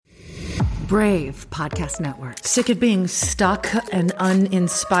Brave Podcast Network. Sick of being stuck and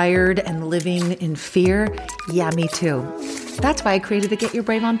uninspired and living in fear? Yeah, me too. That's why I created the Get Your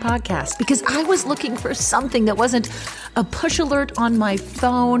Brave On podcast, because I was looking for something that wasn't a push alert on my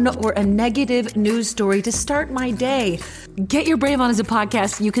phone or a negative news story to start my day. Get Your Brave On is a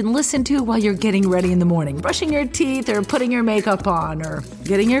podcast you can listen to while you're getting ready in the morning, brushing your teeth or putting your makeup on or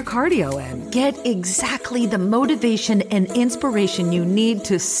getting your cardio in. Get exactly the motivation and inspiration you need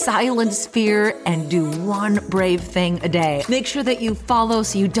to silence fear and do one brave thing a day. Make sure that you follow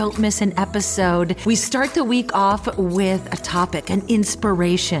so you don't miss an episode. We start the week off with a topic, an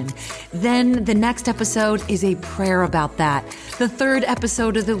inspiration. Then the next episode is a prayer about that. The third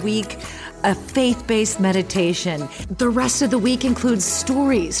episode of the week, a faith-based meditation. The rest of the week includes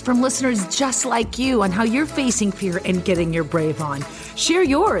stories from listeners just like you on how you're facing fear and getting your brave on. Share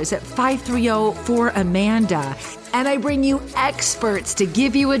yours at 530-4AMANDA. And I bring you experts to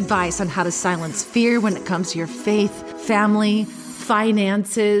give you advice on how to silence fear when it comes to your faith, family,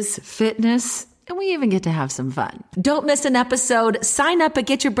 finances, fitness, and we even get to have some fun. Don't miss an episode. Sign up at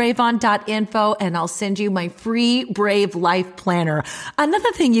getyourbraveon.info and I'll send you my free Brave Life Planner.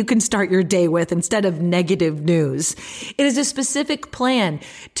 Another thing you can start your day with instead of negative news. It is a specific plan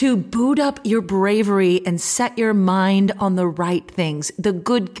to boot up your bravery and set your mind on the right things, the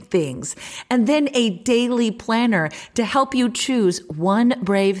good things, and then a daily planner to help you choose one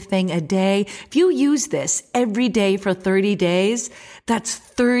brave thing a day. If you use this every day for 30 days, that's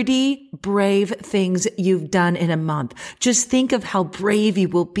 30 brave things you've done in a month. Just think of how brave you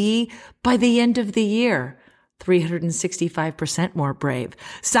will be by the end of the year. 365% more brave.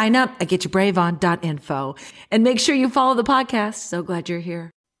 Sign up at getyourbraveon.info and make sure you follow the podcast. So glad you're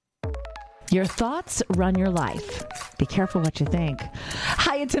here. Your thoughts run your life. Be careful what you think.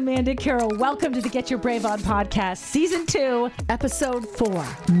 Hi, it's Amanda Carroll. Welcome to the Get Your Brave On podcast, season 2, episode 4,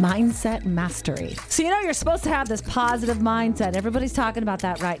 Mindset Mastery. So, you're supposed to have this positive mindset. Everybody's talking about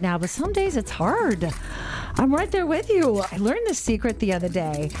that right now, but some days it's hard. I'm right there with you. I learned this secret the other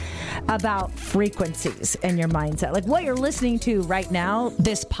day about frequencies in your mindset. Like what you're listening to right now,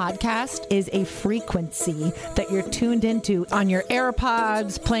 this podcast is a frequency that you're tuned into on your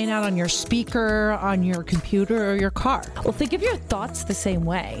AirPods, playing out on your speaker, on your computer, or your car. Well, think of your thoughts the same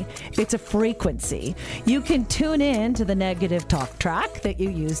way. It's a frequency. You can tune in to the negative talk track that you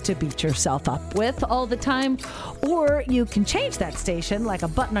use to beat yourself up with all the time, or you can change that station like a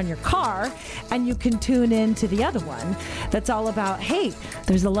button on your car, and you can tune in to the other one that's all about, hey,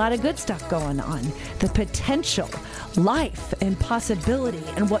 there's a lot of good stuff going on. The potential, life, and possibility,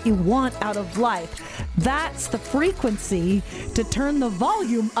 and what you want out of life. That's the frequency to turn the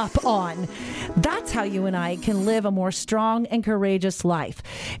volume up on. That's how you and I can live a more strong and courageous life.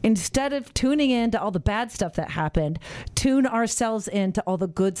 Instead of tuning in to all the bad stuff that happened, tune ourselves into all the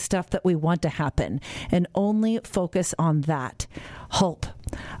good stuff that we want to happen and only focus on that. Hope,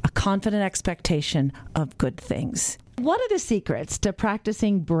 a confident expectation of good things. One of the secrets to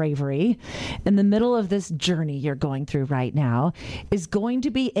practicing bravery in the middle of this journey you're going through right now is going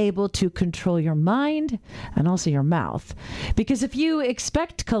to be able to control your mind and also your mouth. Because if you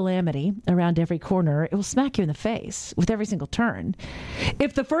expect calamity around every corner, it will smack you in the face with every single turn.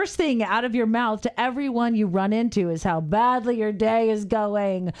 If the first thing out of your mouth to everyone you run into is how badly your day is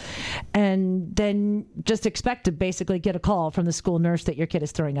going, and then just expect to basically get a call from the school nurse that your kid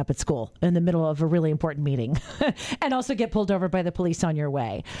is throwing up at school in the middle of a really important meeting. And also get pulled over by the police on your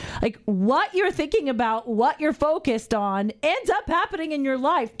way. Like what you're thinking about, what you're focused on ends up happening in your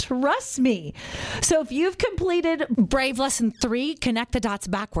life. Trust me. So if you've completed Brave Lesson 3, connect the dots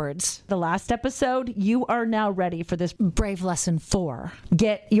backwards, the last episode, you are now ready for this Brave Lesson 4.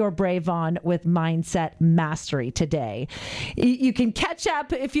 Get your brave on with Mindset Mastery today. You can catch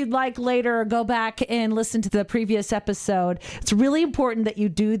up if you'd like later or go back and listen to the previous episode. It's really important that you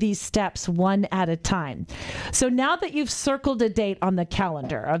do these steps one at a time. So now that you've circled a date on the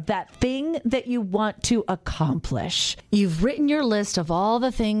calendar of that thing that you want to accomplish, you've written your list of all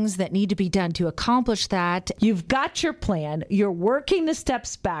the things that need to be done to accomplish that. You've got your plan. You're working the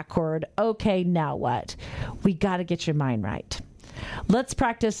steps backward. Okay, now what? We got to get your mind right. Let's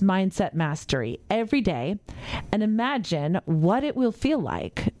practice mindset mastery every day and imagine what it will feel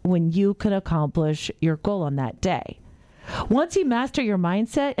like when you can accomplish your goal on that day. Once you master your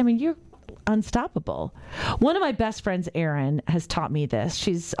mindset, you're unstoppable. One of my best friends, Erin, has taught me this.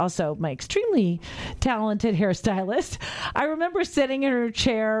 She's also my extremely talented hairstylist. I remember sitting in her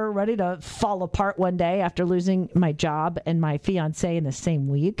chair ready to fall apart one day after losing my job and my fiance in the same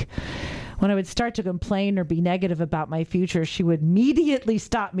week. When I would start to complain or be negative about my future, she would immediately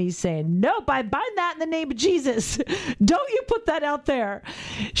stop me saying, nope, I bind that in the name of Jesus. Don't you put that out there.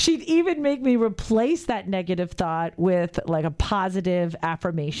 She'd even make me replace that negative thought with like a positive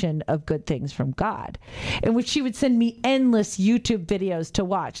affirmation of good things from God, in which she would send me endless YouTube videos to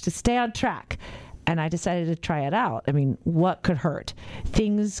watch to stay on track. And I decided to try it out. I mean, what could hurt?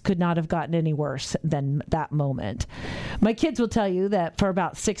 Things could not have gotten any worse than that moment. My kids will tell you that for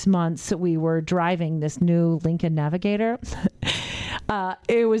about 6 months, we were driving this new Lincoln Navigator.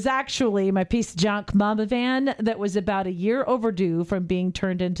 It was actually my piece of junk mama van that was about a year overdue from being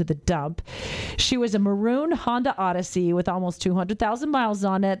turned into the dump. She was a maroon Honda Odyssey with almost 200,000 miles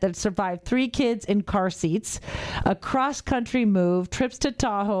on it that survived 3 kids in car seats, a cross-country move, trips to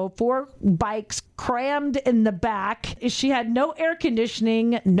Tahoe, 4 bikes crammed in the back. She had no air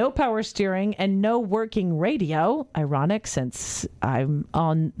conditioning, no power steering, and no working radio. Ironic, since I'm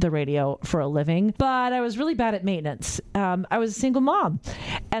on the radio for a living. But I was really bad at maintenance. I was a single mom,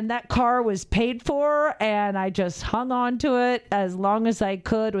 and that car was paid for, and I just hung on to it as long as I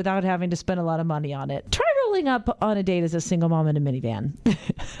could without having to spend a lot of money on it. Try rolling up on a date as a single mom in a minivan.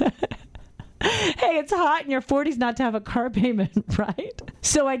 Hey, it's hot in your 40s not to have a car payment, right?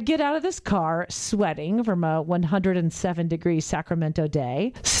 So I'd get out of this car sweating from a 107-degree Sacramento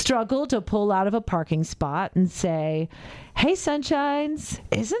day, struggle to pull out of a parking spot and say, hey, sunshines,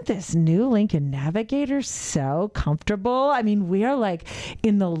 isn't this new Lincoln Navigator so comfortable? I mean, we are like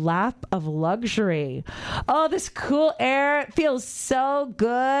in the lap of luxury. Oh, this cool air, it feels so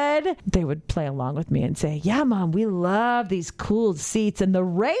good. They would play along with me and say, yeah, Mom, we love these cooled seats and the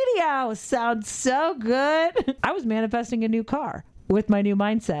radio sounds so good. I was manifesting a new car with my new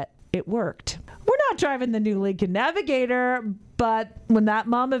mindset. It worked. We're not driving the new Lincoln Navigator, but when that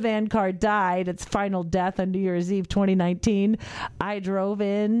mama van car died, its final death on New Year's Eve 2019, I drove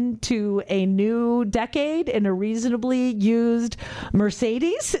into a new decade in a reasonably used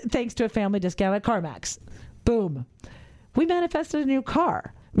Mercedes, thanks to a family discount at CarMax. Boom. We manifested a new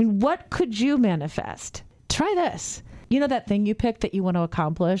car. I mean, what could you manifest? Try this. You know that thing you picked that you want to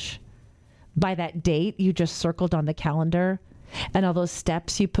accomplish by that date you just circled on the calendar? And all those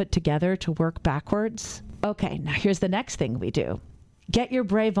steps you put together to work backwards? Okay, now here's the next thing we do. Get your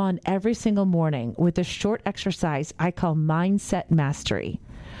brave on every single morning with a short exercise I call Mindset Mastery.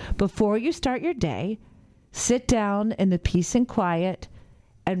 Before you start your day, sit down in the peace and quiet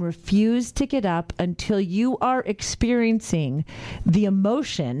and refuse to get up until you are experiencing the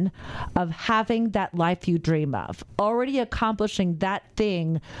emotion of having that life you dream of, already accomplishing that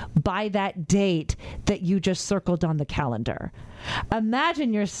thing by that date that you just circled on the calendar.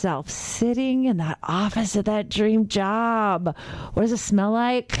 Imagine yourself sitting in that office of that dream job. What does it smell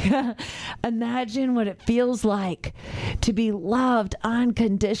like? Imagine what it feels like to be loved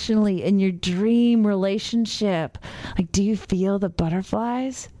unconditionally in your dream relationship. Like, do you feel the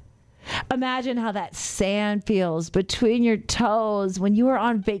butterflies? Imagine how that sand feels between your toes when you are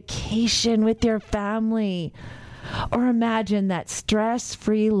on vacation with your family. Or imagine that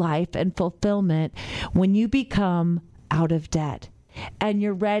stress-free life and fulfillment when you become out of debt and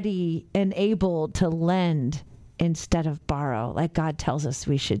you're ready and able to lend instead of borrow, like God tells us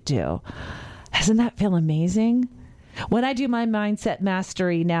we should do. Doesn't that feel amazing? When I do my mindset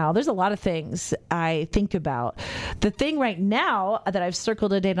mastery now, there's a lot of things I think about. The thing right now that I've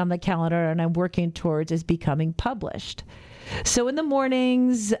circled a date on the calendar and I'm working towards is becoming published. So in the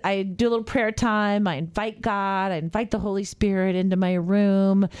mornings, I do a little prayer time. I invite God. I invite the Holy Spirit into my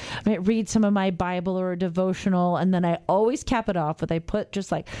room. I might read some of my Bible or a devotional. And then I always cap it off with I put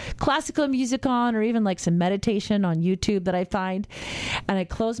just like classical music on or even like some meditation on YouTube that I find. And I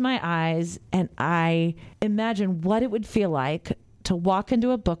close my eyes and I imagine what it would feel like to walk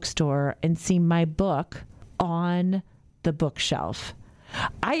into a bookstore and see my book on the bookshelf.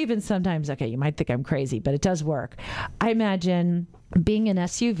 I even sometimes, okay, you might think I'm crazy, but it does work. I imagine being an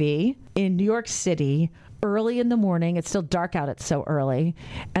SUV in New York City early in the morning. It's still dark out. It's so early.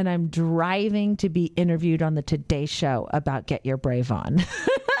 And I'm driving to be interviewed on the Today Show about Get Your Brave On.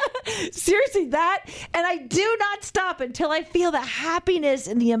 Seriously, that. And I do not stop until I feel the happiness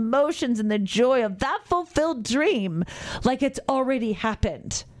and the emotions and the joy of that fulfilled dream like it's already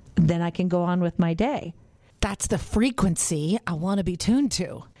happened. Then I can go on with my day. That's the frequency I want to be tuned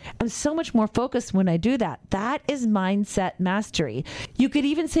to. I'm so much more focused when I do that. That is mindset mastery. You could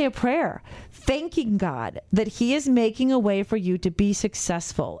even say a prayer, thanking God that He is making a way for you to be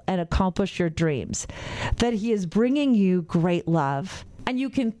successful and accomplish your dreams, that He is bringing you great love, And you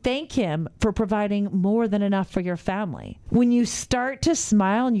can thank him for providing more than enough for your family. When you start to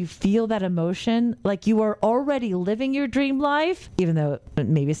smile and you feel that emotion, like you are already living your dream life, even though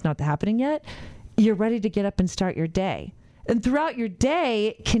maybe it's not happening yet, you're ready to get up and start your day. And throughout your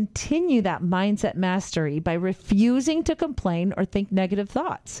day, continue that mindset mastery by refusing to complain or think negative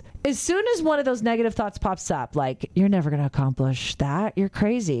thoughts. As soon as one of those negative thoughts pops up, like, you're never going to accomplish that, you're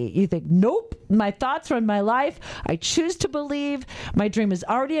crazy, you think, nope, my thoughts run my life. I choose to believe my dream is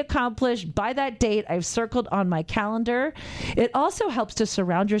already accomplished by that date I've circled on my calendar. It also helps to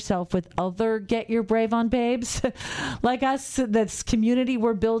surround yourself with other Get Your Brave On babes like us, that's community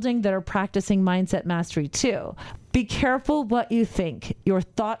we're building that are practicing mindset mastery too. Be careful what you think. Your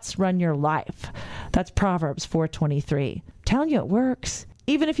thoughts run your life. That's Proverbs 4:23. Telling you it works.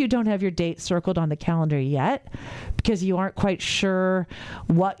 Even if you don't have your date circled on the calendar yet, because you aren't quite sure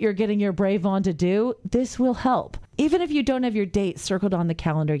what you're getting your brave on to do, this will help. Even if you don't have your date circled on the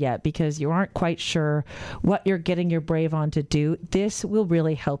calendar yet because you aren't quite sure what you're getting your brave on to do, this will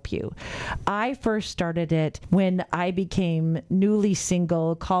really help you. I first started it when I became newly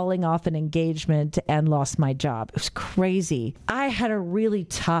single, calling off an engagement, and lost my job. It was crazy. I had a really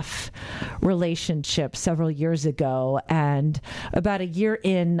tough relationship several years ago, and about a year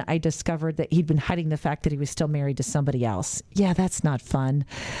in, I discovered that he'd been hiding the fact that he was still married to somebody else. Yeah, that's not fun.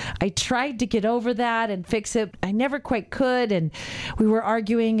 I tried to get over that and fix it. I never quite could, and we were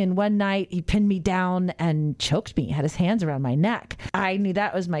arguing, and one night he pinned me down and choked me, had his hands around my neck. I knew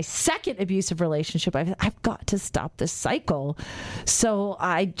that was my second abusive relationship. I've got to stop this cycle. So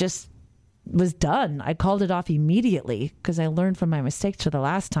I just was done. I called it off immediately because I learned from my mistakes for the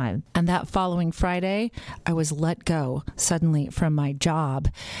last time. And that following Friday, I was let go suddenly from my job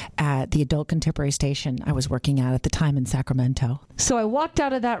at the adult contemporary station I was working at the time in Sacramento. So I walked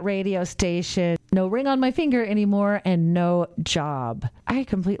out of that radio station, no ring on my finger anymore, and no job. I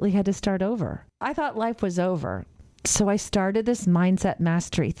completely had to start over. I thought life was over. So I started this mindset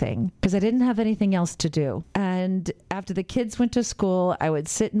mastery thing because I didn't have anything else to do. And after the kids went to school, I would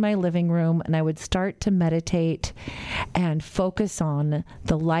sit in my living room and I would start to meditate and focus on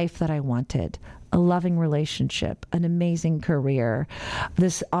the life that I wanted. A loving relationship, an amazing career,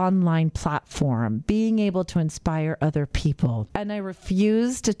 this online platform, being able to inspire other people. And I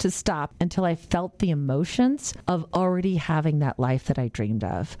refused to stop until I felt the emotions of already having that life that I dreamed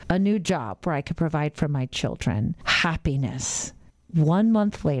of. A new job where I could provide for my children, happiness. 1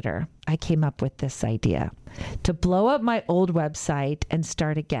 month later, I came up with this idea to blow up my old website and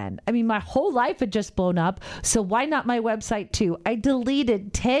start again. I mean, my whole life had just blown up, so why not my website too? I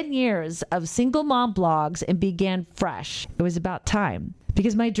deleted 10 years of single mom blogs and began fresh. It was about time.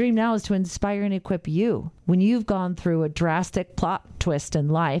 Because my dream now is to inspire and equip you when you've gone through a drastic plot twist in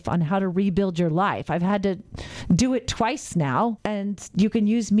life on how to rebuild your life. I've had to do it twice now, and you can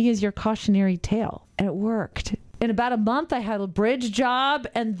use me as your cautionary tale. And it worked. In about a month, I had a bridge job.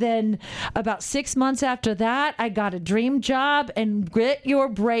 And then about 6 months after that, I got a dream job, and Get Your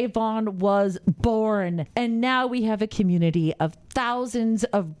Brave On was born. And now we have a community of thousands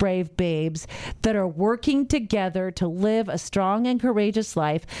of brave babes that are working together to live a strong and courageous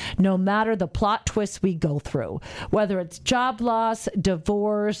life, no matter the plot twists we go through, whether it's job loss,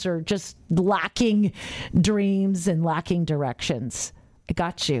 divorce, or just lacking dreams and lacking directions. I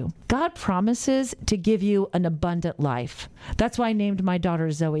got you. God promises to give you an abundant life. That's why I named my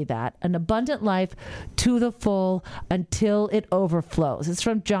daughter Zoe that. An abundant life to the full until it overflows. It's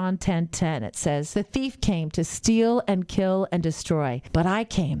from John 10:10. It says, "The thief came to steal and kill and destroy, but I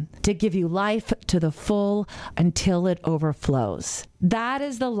came to give you life to the full until it overflows." That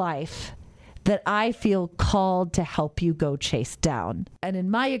is the life that I feel called to help you go chase down. And in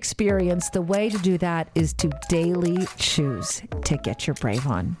my experience, the way to do that is to daily choose to get your brave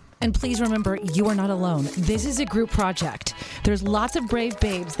on. And please remember, you are not alone. This is a group project. There's lots of brave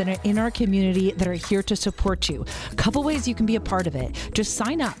babes that are in our community that are here to support you. A couple ways you can be a part of it. Just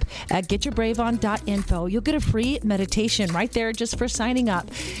sign up at getyourbraveon.info. You'll get a free meditation right there just for signing up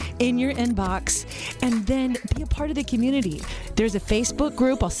in your inbox. And then be a part of the community. There's a Facebook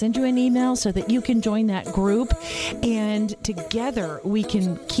group. I'll send you an email so that you can join that group. And together we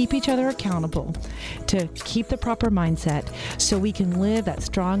can keep each other accountable to keep the proper mindset so we can live that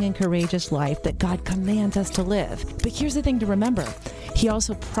strong and courageous life that God commands us to live. But here's the thing to remember. He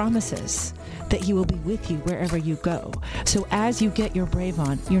also promises that he will be with you wherever you go. So as you get your brave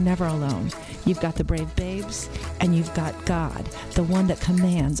on, you're never alone. You've got the brave babes, and you've got God, the one that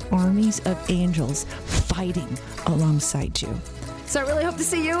commands armies of angels fighting alongside you. So I really hope to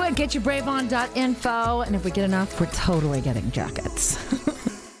see you at getyourbraveon.info. And if we get enough, we're totally getting jackets.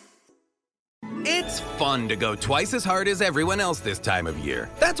 It's fun to go twice as hard as everyone else this time of year.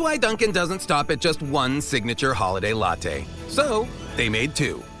 That's why Dunkin' doesn't stop at just one signature holiday latte. So, they made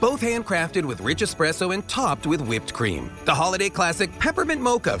two, both handcrafted with rich espresso and topped with whipped cream. The holiday classic Peppermint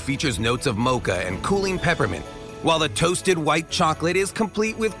Mocha features notes of mocha and cooling peppermint, while the toasted white chocolate is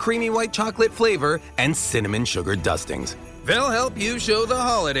complete with creamy white chocolate flavor and cinnamon sugar dustings. They'll help you show the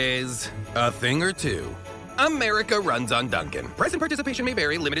holidays a thing or two. America runs on Dunkin'. Price and participation may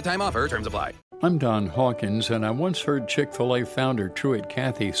vary. Limited time offer. Terms apply. I'm Don Hawkins, and I once heard Chick-fil-A founder Truett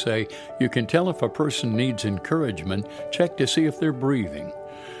Cathy say, "You can tell if a person needs encouragement, check to see if they're breathing."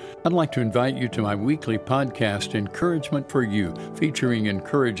 I'd like to invite you to my weekly podcast, Encouragement for You, featuring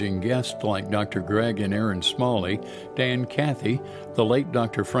encouraging guests like Dr. Greg and Aaron Smalley, Dan Cathy, the late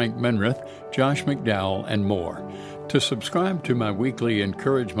Dr. Frank Menrith, Josh McDowell, and more. To subscribe to my weekly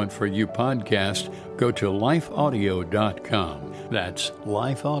Encouragement for You podcast, go to lifeaudio.com. That's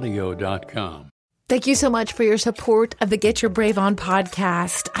lifeaudio.com. Thank you so much for your support of the Get Your Brave On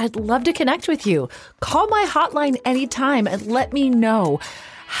podcast. I'd love to connect with you. Call my hotline anytime and let me know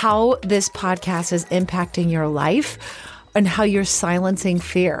how this podcast is impacting your life and how you're silencing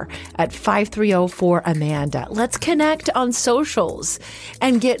fear at 530-4AMANDA. Let's connect on socials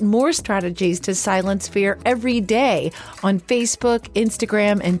and get more strategies to silence fear every day on Facebook,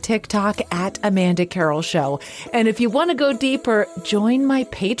 Instagram, and TikTok at Amanda Carroll Show. And if you want to go deeper, join my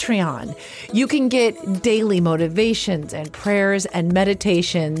Patreon. You can get daily motivations and prayers and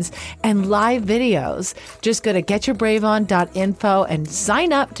meditations and live videos. Just go to getyourbraveon.info and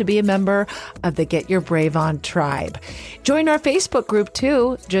sign up to be a member of the Get Your Brave On tribe. Join our Facebook group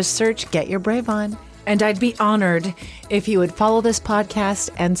too. Just search Get Your Brave On. And I'd be honored if you would follow this podcast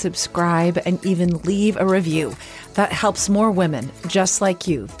and subscribe and even leave a review. That helps more women just like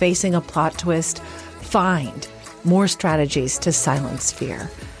you facing a plot twist find more strategies to silence fear.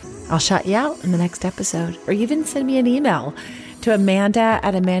 I'll shout you out in the next episode, or even send me an email to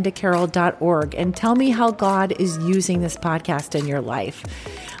amanda@amandacarroll.org and tell me how God is using this podcast in your life.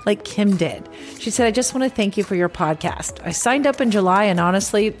 Like Kim did. She said, "I just want to thank you for your podcast. I signed up in July and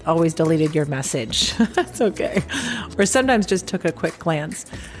honestly always deleted your message." That's okay. Or sometimes just took a quick glance.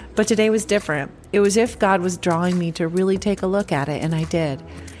 But today was different. It was if God was drawing me to really take a look at it, and I did.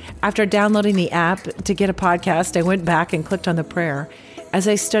 After downloading the app to get a podcast, I went back and clicked on the prayer. As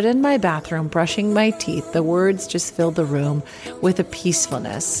I stood in my bathroom brushing my teeth, the words just filled the room with a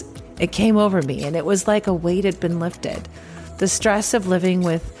peacefulness. It came over me, and it was like a weight had been lifted. The stress of living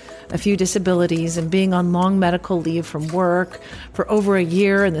with a few disabilities and being on long medical leave from work for over a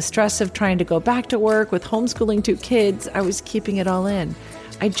year, and the stress of trying to go back to work with homeschooling 2 kids, I was keeping it all in.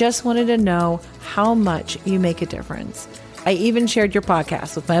 I just wanted to know how much you make a difference. I even shared your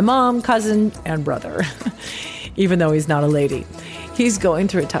podcast with my mom, cousin, and brother, even though he's not a lady. He's going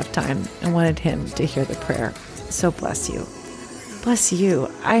through a tough time and wanted him to hear the prayer. So bless you. Bless you.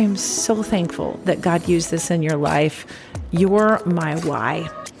 I am so thankful that God used this in your life. You're my why.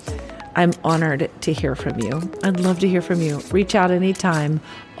 I'm honored to hear from you. I'd love to hear from you. Reach out anytime.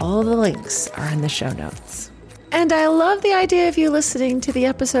 All the links are in the show notes. And I love the idea of you listening to the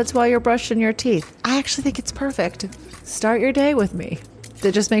episodes while you're brushing your teeth. I actually think it's perfect. Start your day with me.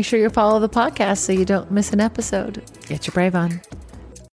 So just make sure you follow the podcast so you don't miss an episode. Get Your Brave On.